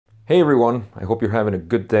Hey everyone, I hope you're having a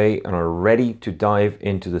good day and are ready to dive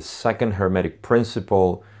into the second Hermetic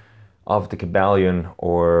principle of the KYBALION,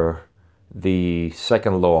 or the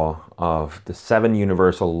second law of the 7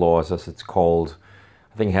 universal laws as it's called.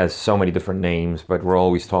 I think it has so many different names, but we're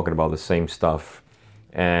always talking about the same stuff.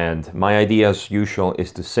 And my idea as usual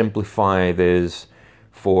is to simplify this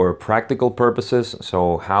for practical purposes,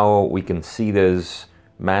 so how we can see this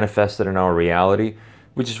manifested in our reality,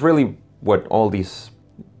 which is really what all these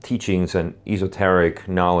teachings and esoteric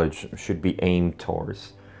knowledge should be aimed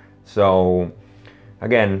towards. So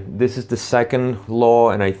again, this is the second law,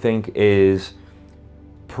 and I think is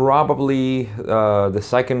probably the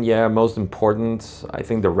second, most important. I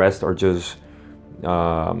think the rest are just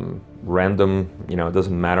random, it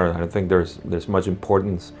doesn't matter. I don't think there's much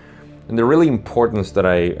importance. And the really importance that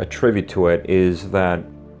I attribute to it is that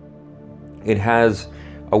it has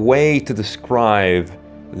a way to describe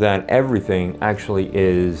that everything actually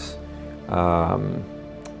is,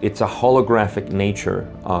 it's a holographic nature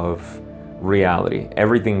of reality.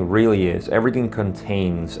 Everything really is. Everything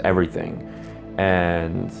contains everything.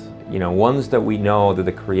 And, once that we know that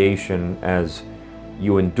the creation, as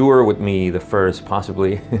you endure with me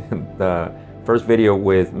possibly the first video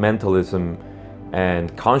with mentalism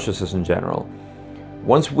and consciousness in general,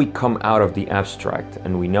 once we come out of the abstract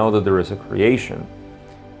and we know that there is a creation,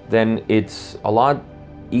 then it's a lot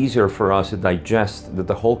easier for us to digest that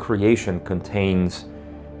the whole creation contains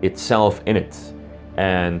itself in it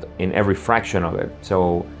and in every fraction of it.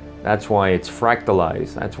 So that's why it's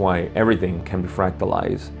fractalized. That's why everything can be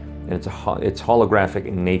fractalized, and it's holographic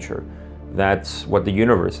in nature. That's what the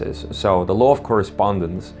universe is. So the law of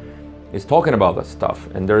correspondence is talking about that stuff,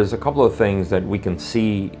 and there's a couple of things that we can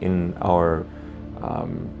see in our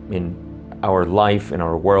life, in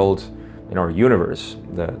our world, in our universe,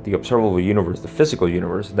 the observable universe, the physical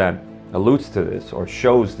universe, that alludes to this or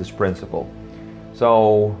shows this principle.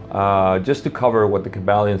 So just to cover what the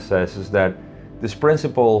KYBALION says is that this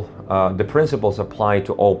principle, the principles apply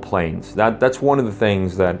to all planes. That's one of the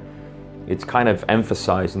things that it's kind of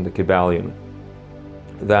emphasized in the KYBALION,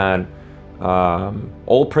 that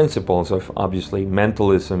all principles of obviously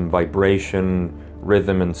mentalism, vibration,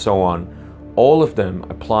 rhythm, and so on, all of them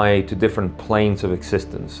apply to different planes of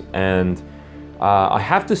existence. And I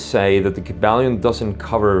have to say that the KYBALION doesn't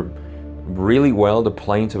cover really well the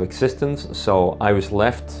planes of existence, so I was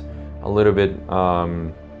left a little bit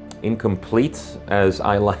incomplete, as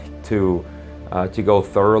I like to go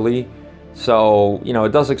thoroughly. So,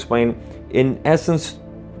 it does explain, in essence,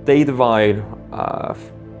 they divide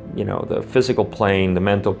the physical plane, the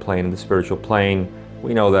mental plane, and the spiritual plane.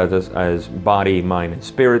 We know that as body, mind, and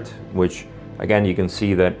spirit, which again, you can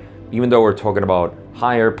see that even though we're talking about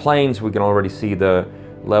higher planes, we can already see the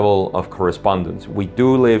level of correspondence. We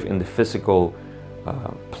do live in the physical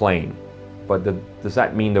plane, but does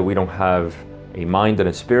that mean that we don't have a mind and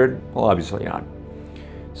a spirit? Well, obviously not.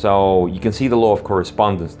 So you can see the law of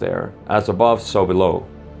correspondence there. As above, so below.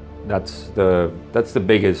 That's the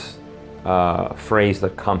biggest phrase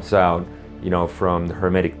that comes out, from the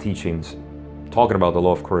Hermetic teachings, talking about the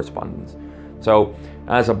law of correspondence. So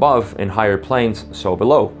as above in higher planes, so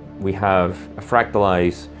below. We have a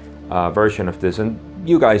fractalized version of this, and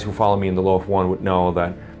you guys who follow me in the law of one would know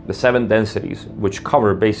that the 7 densities, which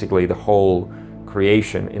cover basically the whole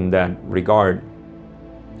creation in that regard,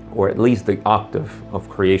 or at least the octave of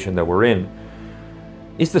creation that we're in,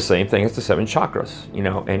 is the same thing as the 7 chakras,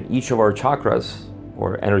 and each of our chakras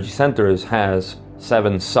or energy centers has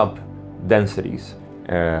 7 sub-densities,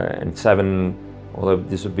 and 7, well,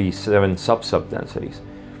 this would be 7 sub-densities.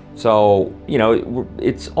 So,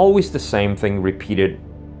 it's always the same thing repeated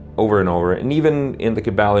over and over. And even in the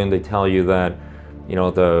KYBALION, they tell you that,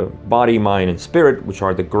 the body, mind, and spirit, which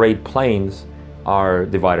are the great planes, are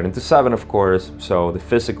divided into 7, of course. So the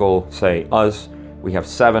physical, say us, we have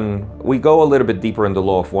 7. We go a little bit deeper in the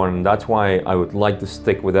law of one, and that's why I would like to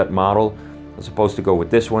stick with that model as opposed to go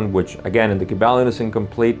with this one, which again in the KYBALION is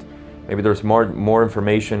incomplete. Maybe there's more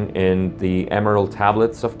information in the Emerald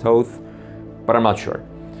Tablets of Thoth, but I'm not sure.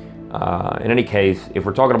 In any case, if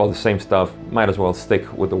we're talking about the same stuff, might as well stick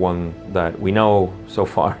with the one that we know so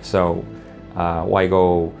far. So why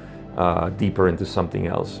go deeper into something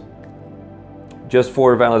else? Just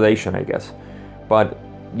for validation, I guess. But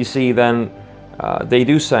you see, then they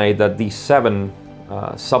do say that these 7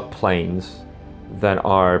 subplanes that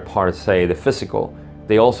are part of, say, the physical,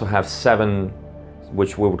 they also have 7,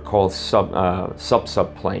 which we would call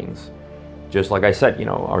subplanes. Just like I said,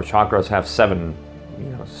 our chakras have 7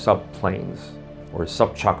 subplanes or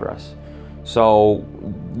sub-chakras. So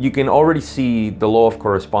you can already see the law of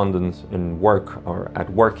correspondence in work, or at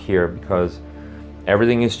work here, because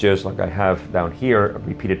Everything is just like I have down here,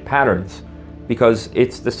 repeated patterns, because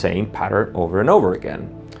it's the same pattern over and over again.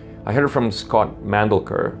 I heard from Scott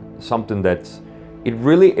Mandelker something it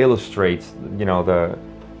really illustrates, you know,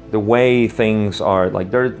 the way things are.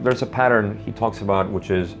 Like there's a pattern he talks about,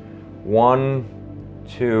 which is 1,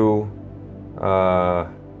 2,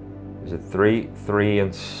 is it 3, 3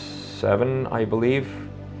 and 7, I believe.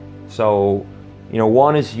 So, you know,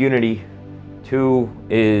 1 is unity, 2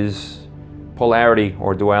 is polarity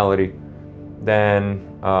or duality, then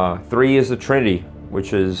 3 is the Trinity,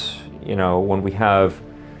 which is, you know, when we have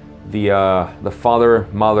the Father,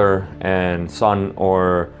 Mother, and Son,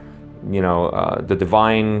 or, you know, the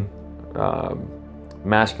divine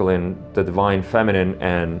masculine, the divine feminine,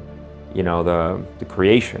 and, you know, the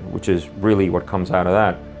creation, which is really what comes out of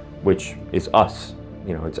that, which is us.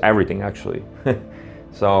 You know, it's everything actually.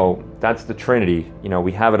 So that's the Trinity. You know,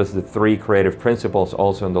 we have it as the 3 creative principles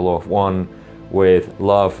also in the law of one, with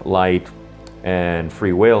love, light, and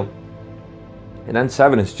free will. And then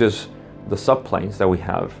 7 is just the subplanes that we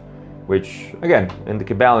have, which again, in the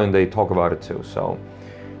KYBALION they talk about it too. So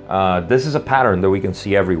this is a pattern that we can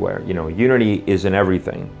see everywhere. You know, unity is in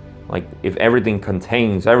everything. Like if everything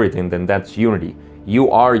contains everything, then that's unity.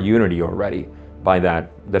 You are unity already by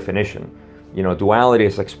that definition. You know, duality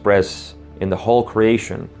is expressed in the whole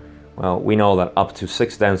creation. Well, we know that up to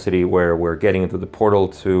 6th density, where we're getting into the portal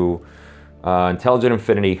to intelligent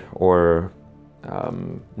infinity, or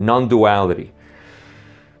non-duality.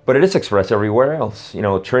 But it is expressed everywhere else. You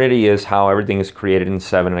know, Trinity is how everything is created in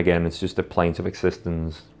 7. Again, it's just the planes of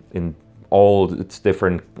existence in all its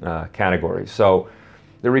different categories. So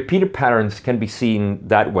the repeated patterns can be seen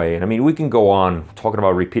that way. And I mean, we can go on talking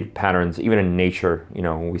about repeated patterns even in nature. You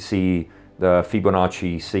know, we see the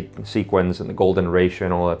Fibonacci sequence and the golden ratio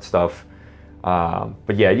and all that stuff.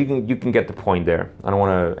 But yeah, you can get the point there. I don't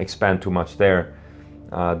want to expand too much there.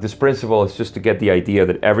 This principle is just to get the idea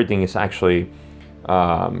that everything is actually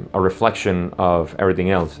a reflection of everything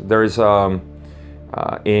else. There is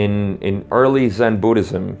in early Zen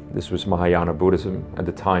Buddhism, this was Mahayana Buddhism at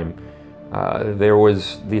the time, there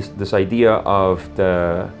was this idea of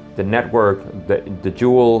the network, the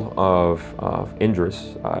jewel of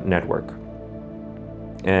Indra's network,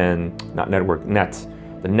 and not network, net,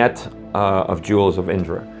 the net of jewels of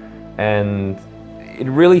Indra. And it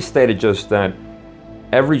really stated just that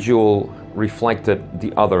every jewel reflected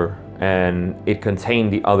the other, and it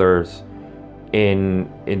contained the others in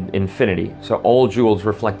infinity. So all jewels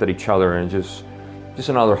reflected each other, and just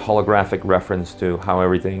another holographic reference to how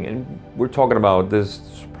everything, and we're talking about this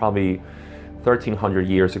probably 1300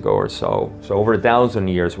 years ago or so. So over 1,000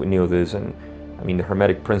 years we knew this, and I mean the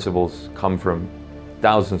Hermetic principles come from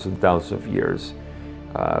thousands and thousands of years.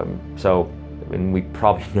 So I mean, we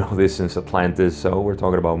probably know this since Atlantis, so we're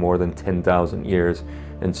talking about more than 10,000 years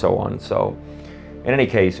and so on. So in any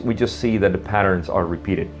case, we just see that the patterns are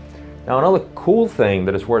repeated. Now, another cool thing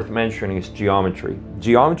that is worth mentioning is geometry.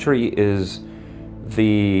 Geometry is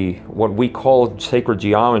what we call sacred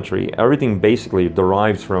geometry. Everything basically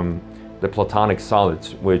derives from the Platonic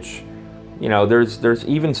solids, which, you know, there's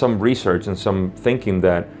even some research and some thinking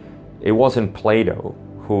that it wasn't Plato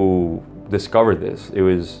who discovered this. It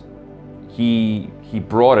was he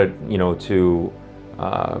brought it, you know, to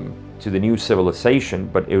the new civilization,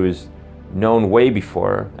 but it was known way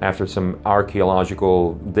before, after some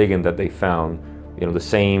archaeological digging that they found, you know, the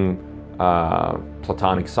same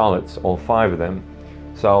Platonic solids, all 5 of them.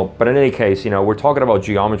 So, but in any case, you know, we're talking about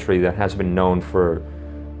geometry that has been known for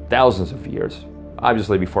thousands of years.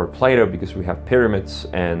 Obviously before Plato, because we have pyramids,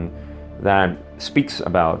 and that speaks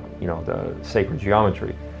about, you know, the sacred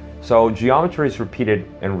geometry. So geometry is repeated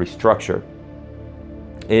and restructured.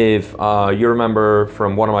 If you remember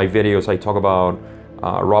from one of my videos, I talk about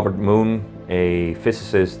Robert Moon, a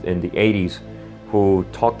physicist in the 80s, who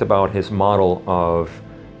talked about his model of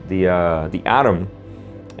the atom,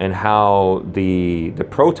 and how the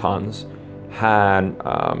protons had,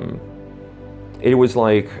 it was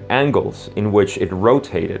like angles in which it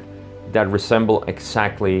rotated that resemble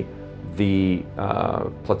exactly the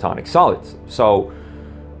Platonic solids. So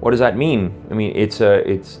what does that mean? I mean, it's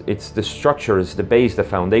the structure, it's the base, the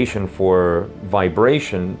foundation for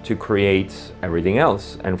vibration to create everything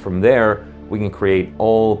else. And from there, we can create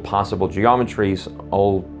all possible geometries,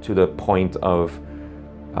 all to the point of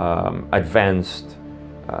advanced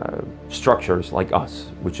structures like us,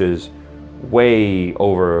 which is way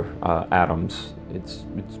over atoms. It's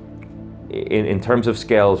in terms of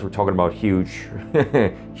scales, we're talking about huge,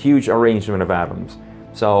 huge arrangement of atoms.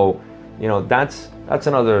 So, you know, that's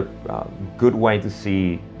another good way to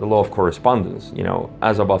see the law of correspondence. You know,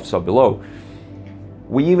 as above, so below.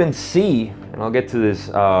 We even see and I'll get to this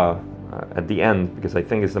at the end because I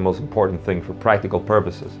think it's the most important thing for practical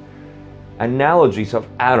purposes. Analogies of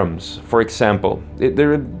atoms, for example,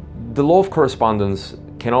 the law of correspondence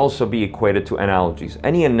can also be equated to analogies.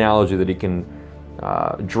 Any analogy that you can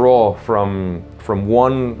draw from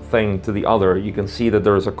one thing to the other, you can see that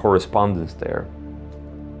there is a correspondence there.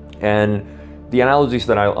 And the analogies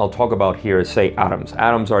that I'll talk about here is, say, atoms.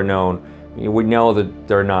 Atoms are known, we know that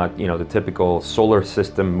they're not, the typical solar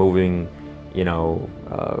system moving,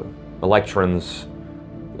 electrons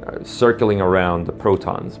circling around the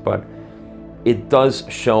protons, but it does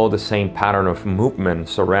show the same pattern of movement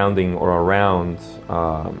surrounding or around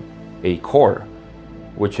a core,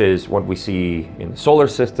 which is what we see in the solar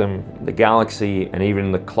system, the galaxy, and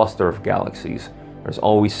even the cluster of galaxies. There's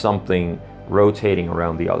always something rotating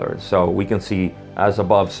around the other. So we can see as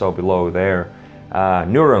above, so below there.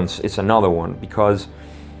 Neurons is another one, because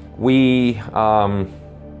we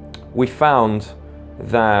found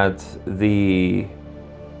that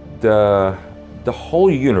the whole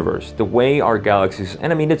universe, the way our galaxies,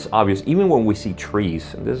 and I mean, it's obvious, even when we see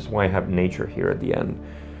trees, and this is why I have nature here at the end.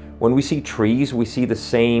 When we see trees, we see the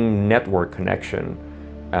same network connection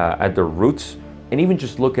at the roots, and even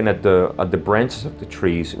just looking at the branches of the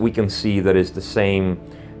trees, we can see that it's the same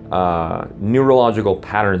neurological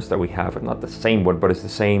patterns that we have, not the same one, but it's the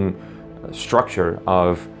same structure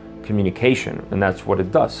of communication, and that's what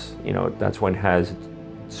it does. That's when it has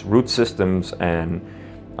its root systems and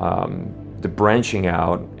the branching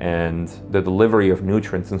out and the delivery of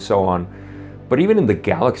nutrients and so on. But even in the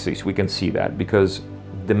galaxies, we can see that, because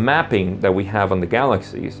the mapping that we have on the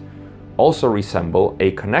galaxies also resemble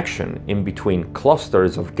a connection in between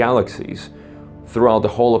clusters of galaxies throughout the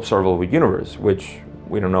whole observable universe, which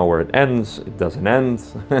we don't know where it ends. It doesn't end.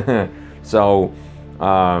 So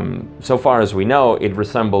far as we know, it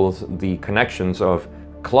resembles the connections of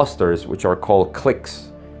clusters, which are called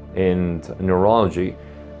cliques in neurology,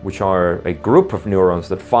 which are a group of neurons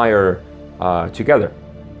that fire together.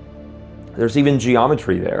 There's even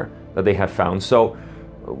geometry there that they have found. So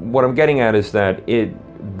what I'm getting at is that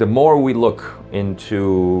the more we look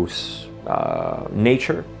into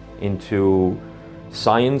nature, into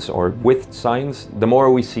science, or with science, the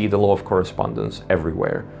more we see the law of correspondence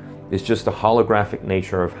everywhere. It's just the holographic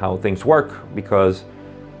nature of how things work, because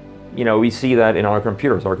we see that in our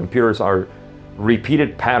computers. Our computers are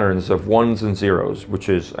repeated patterns of ones and zeros, which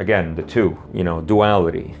is, again, the two,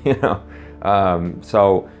 duality.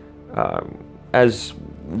 As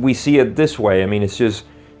we see it this way, I mean, it's just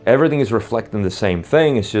everything is reflecting the same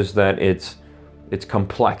thing. It's just that it's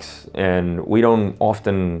complex, and we don't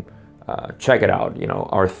often check it out.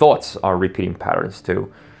 Our thoughts are repeating patterns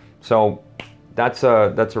too. So that's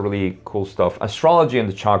a really cool stuff. Astrology and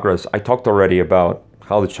the chakras, I talked already about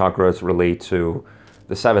how the chakras relate to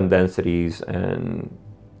the 7 densities and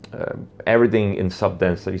everything in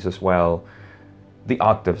sub-densities as well. The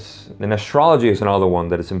octaves. And astrology is another one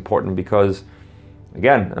that is important because,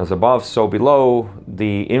 again, as above, so below,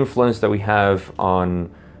 the influence that we have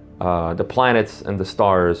on the planets and the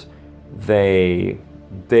stars, they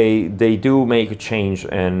do make a change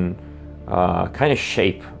and kind of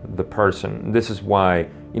shape the person. This is why,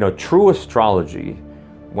 true astrology,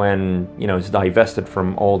 when, it's divested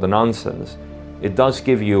from all the nonsense, it does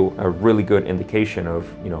give you a really good indication of,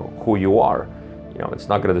 who you are. It's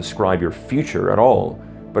not going to describe your future at all,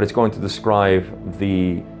 but it's going to describe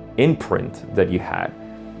the imprint that you had.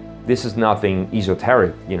 This is nothing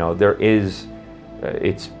esoteric,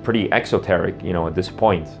 it's pretty exoteric, at this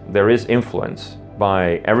point. There is influence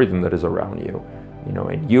by everything that is around you,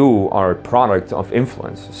 and you are a product of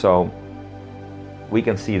influence. So we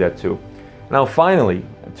can see that too. Now, finally,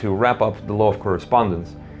 to wrap up the law of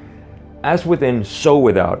correspondence, as within, so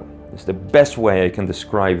without is the best way I can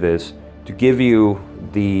describe this to give you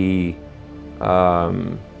the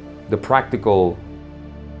practical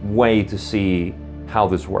way to see how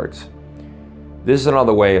this works. This is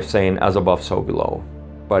another way of saying as above, so below.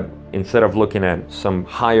 But instead of looking at some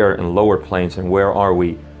higher and lower planes and where are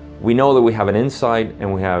we know that we have an inside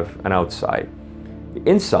and we have an outside. The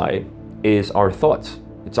inside is our thoughts.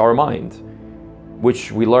 It's our mind,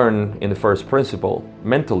 which we learn in the first principle.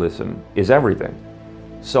 Mentalism is everything.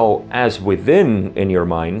 So as within in your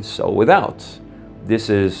mind, so without. This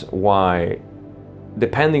is why,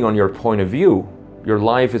 depending on your point of view, your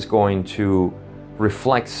life is going to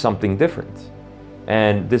reflect something different.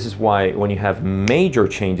 And this is why when you have major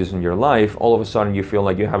changes in your life, all of a sudden you feel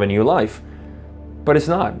like you have a new life. But it's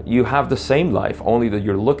not. You have the same life, only that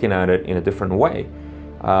you're looking at it in a different way.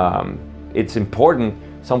 It's important.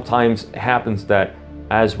 Sometimes it happens that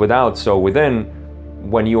as without, so within,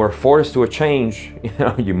 when you are forced to a change,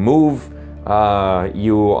 you move,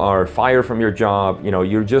 you are fired from your job, you know,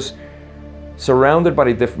 you're just surrounded by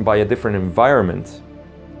a different environment,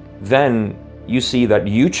 then you see that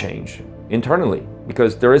you change internally,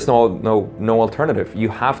 because there is no alternative. You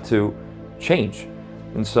have to change.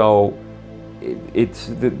 And so it's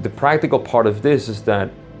the practical part of this is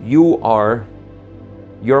that you are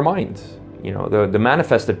your mind. You know, the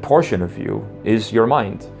manifested portion of you is your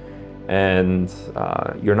mind, and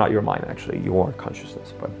you're not your mind, actually. You are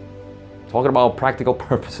consciousness. But talking about practical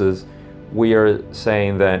purposes, we are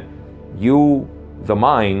saying that you, the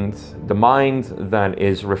mind that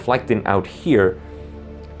is reflecting out here,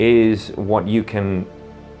 is what you can,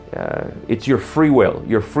 it's your free will.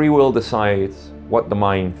 Your free will decides what the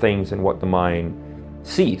mind thinks and what the mind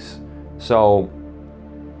sees. So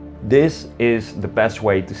this is the best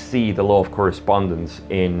way to see the law of correspondence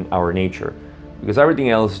in our nature, because everything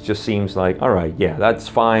else just seems like, all right, yeah, that's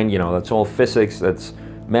fine, you know, that's all physics, that's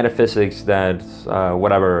metaphysics, that's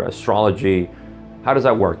whatever, astrology. How does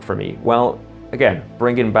that work for me? Well, again,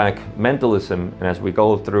 bringing back mentalism, and as we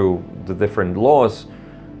go through the different laws,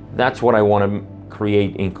 that's what I want to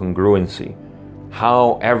create incongruency.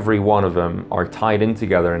 How every one of them are tied in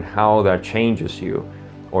together and how that changes you.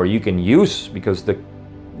 Or you can use, because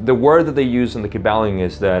the word that they use in the KYBALION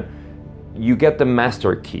is that you get the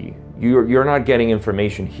master key. You're not getting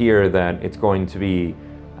information here that it's going to be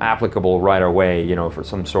applicable right away, you know, for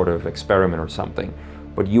some sort of experiment or something.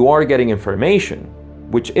 But you are getting information,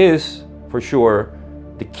 which is, for sure,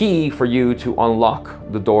 the key for you to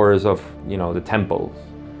unlock the doors of, you know, the temples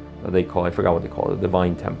that they call, I forgot what they call it,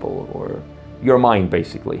 divine temple, or your mind,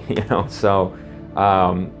 basically, you know. So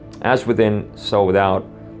as within, so without,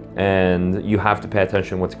 and you have to pay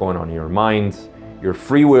attention to what's going on in your mind. Your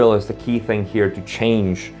free will is the key thing here to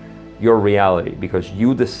change your reality, because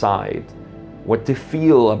you decide what to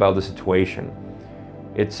feel about the situation.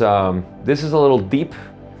 It's this is a little deep,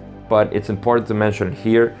 but it's important to mention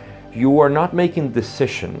here. You are not making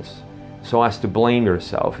decisions so as to blame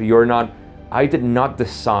yourself. You're not. I did not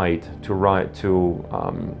decide to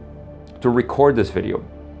record this video.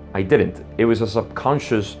 I didn't. It was a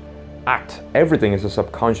subconscious act. Everything is a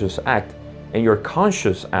subconscious act, and your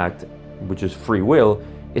conscious act, which is free will,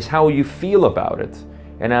 is how you feel about it.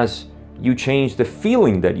 And as you change the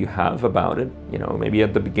feeling that you have about it, you know, maybe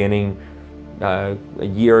at the beginning, a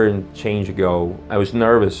year and change ago, I was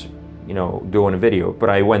nervous, you know, doing a video, but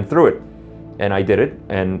I went through it and I did it,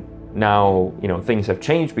 and now, you know, things have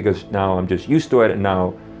changed because now I'm just used to it, and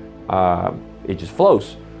now it just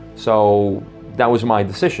flows. So that was my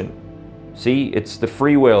decision. See, it's the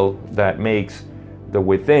free will that makes the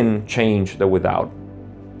within change the without.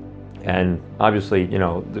 And obviously, you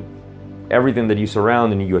know, everything that you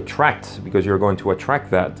surround and you attract, because you're going to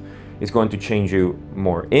attract that, is going to change you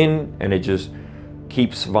more in, and it just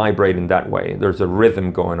keeps vibrating that way. There's a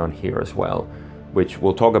rhythm going on here as well, which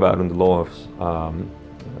we'll talk about in the law of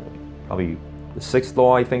probably the 6th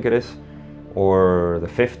law, I think it is, or the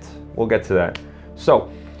 5th. We'll get to that. So,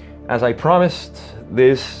 as I promised,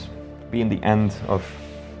 this being the end of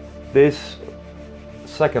this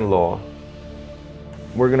 2nd law,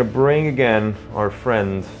 we're gonna bring again our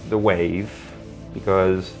friend, the wave,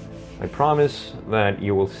 because I promise that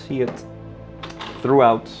you will see it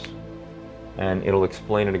throughout, and it'll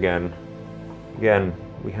explain it again. Again,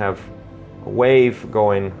 we have a wave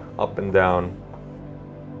going up and down,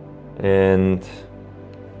 and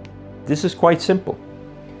this is quite simple.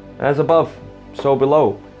 As above, so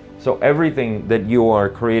below. So everything that you are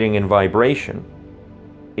creating in vibration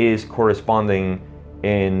is corresponding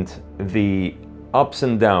in the ups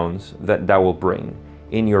and downs that will bring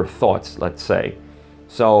in your thoughts, let's say.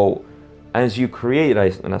 So as you create,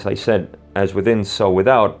 and as I said, as within, so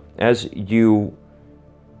without, as you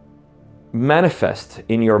manifest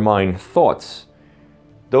in your mind thoughts,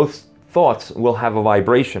 those thoughts will have a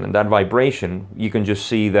vibration, and that vibration, you can just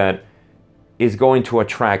see that is going to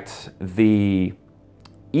attract the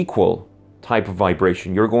equal type of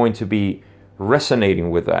vibration. You're going to be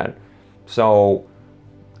resonating with that. So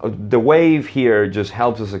the wave here just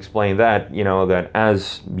helps us explain that, you know, that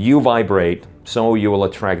as you vibrate, so you will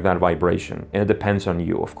attract that vibration, and it depends on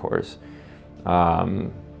you, of course.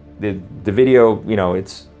 The video, you know,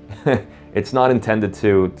 it's it's not intended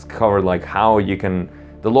to cover like how you can.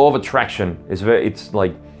 The law of attraction is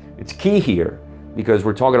it's key here, because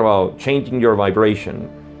we're talking about changing your vibration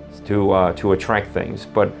to attract things.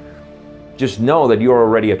 But just know that you are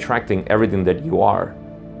already attracting everything that you are,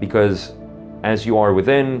 because as you are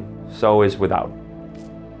within, so is without.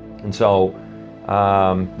 And so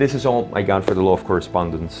this is all I got for the law of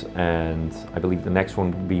correspondence, and I believe the next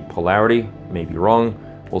one will be polarity. Maybe wrong,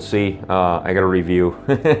 We'll see. I got to review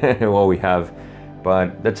what we have.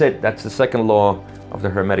 But that's it. That's the second law of the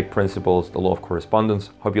Hermetic principles, the law of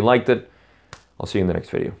correspondence. Hope you liked it. I'll see you in the next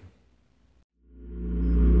video.